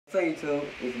So YouTube,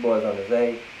 it's your boy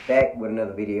Zay, back with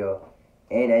another video.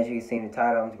 And as you can see in the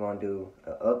title, I'm just going to do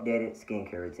an updated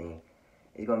skincare routine.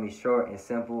 It's going to be short and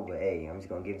simple, but hey, I'm just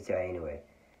going to give it to you anyway.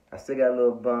 I still got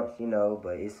little bumps, you know,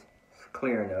 but it's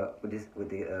clearing up with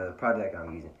the product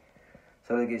I'm using.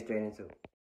 So let's get straight into it.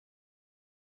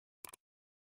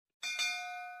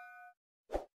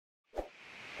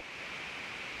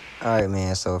 Alright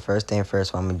man, so first thing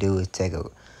first, what I'm going to do is take a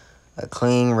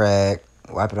clean rag,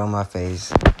 wipe it on my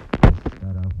face.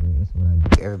 Start off with, it's what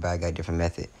I do. Everybody got a different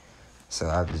method. So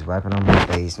I just wipe it on my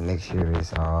face and make sure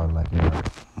it's all like, you know,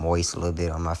 moist a little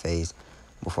bit on my face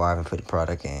before I even put the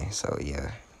product in. So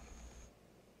yeah.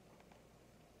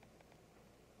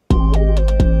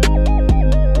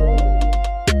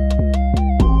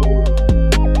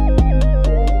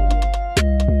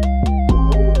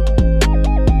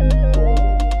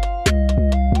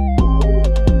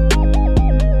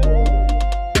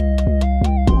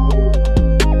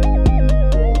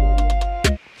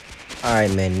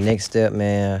 Alright man, next step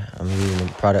man, I'm using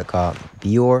a product called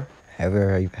Bioré,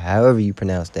 however you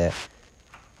pronounce that.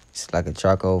 It's like a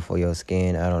charcoal for your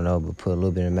skin, I don't know, but put a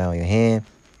little bit of amount on your hand.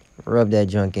 Rub that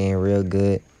junk in real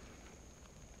good.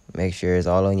 Make sure it's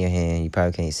all on your hand, you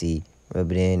probably can't see.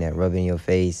 Rub it in, and rub it in your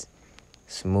face.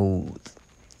 Smooth,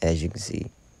 as you can see.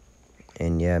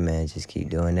 And yeah man, just keep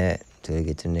doing that until you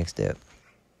get to the next step.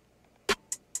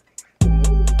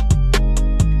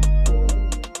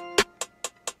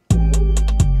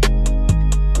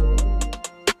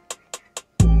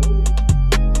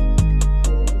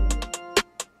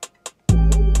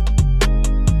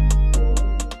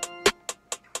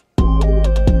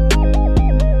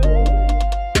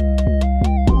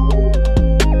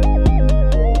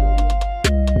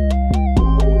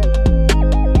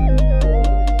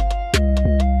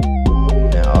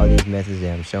 Methods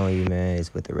that I'm showing you, man,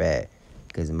 is with the rag,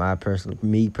 because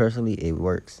me personally, it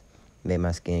works. Make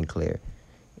my skin clear.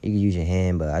 You can use your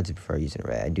hand, but I just prefer using a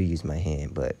rag. I do use my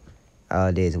hand, but all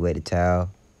I did is wet a towel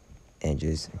and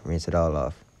just rinse it all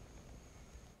off.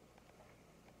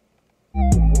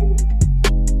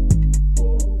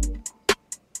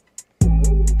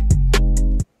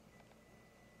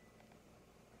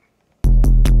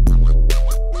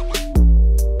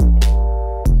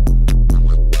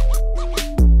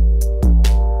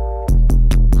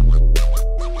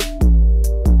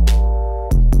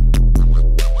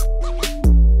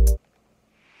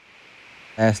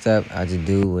 Last up, I just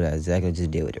do what I exactly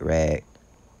just did with the rag.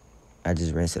 I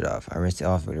just rinse it off. I rinsed it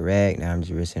off with the rag. Now I'm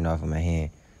just rinsing it off with my hand.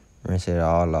 Rinse it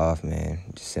all off, man.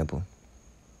 Just simple.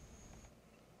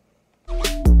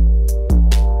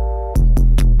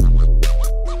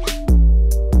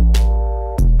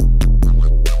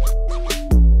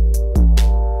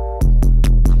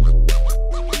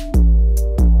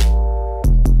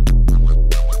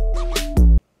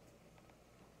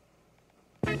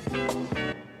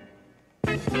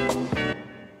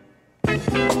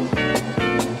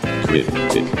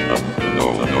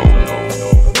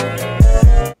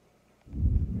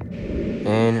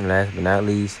 And last but not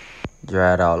least,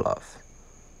 dry it all off.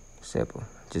 Simple.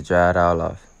 Just dry it all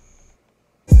off.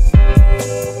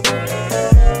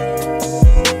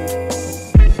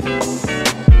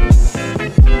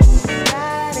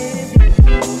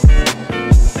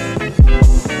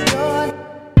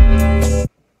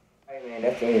 Alright man,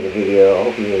 that's the end of the video. I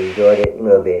hope you enjoyed it a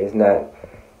little bit. It's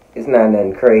not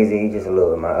nothing crazy, just a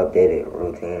little of my updated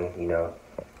routine, you know.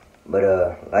 But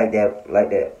like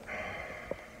that.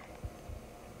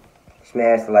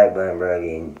 Smash the like button, bro,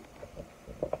 and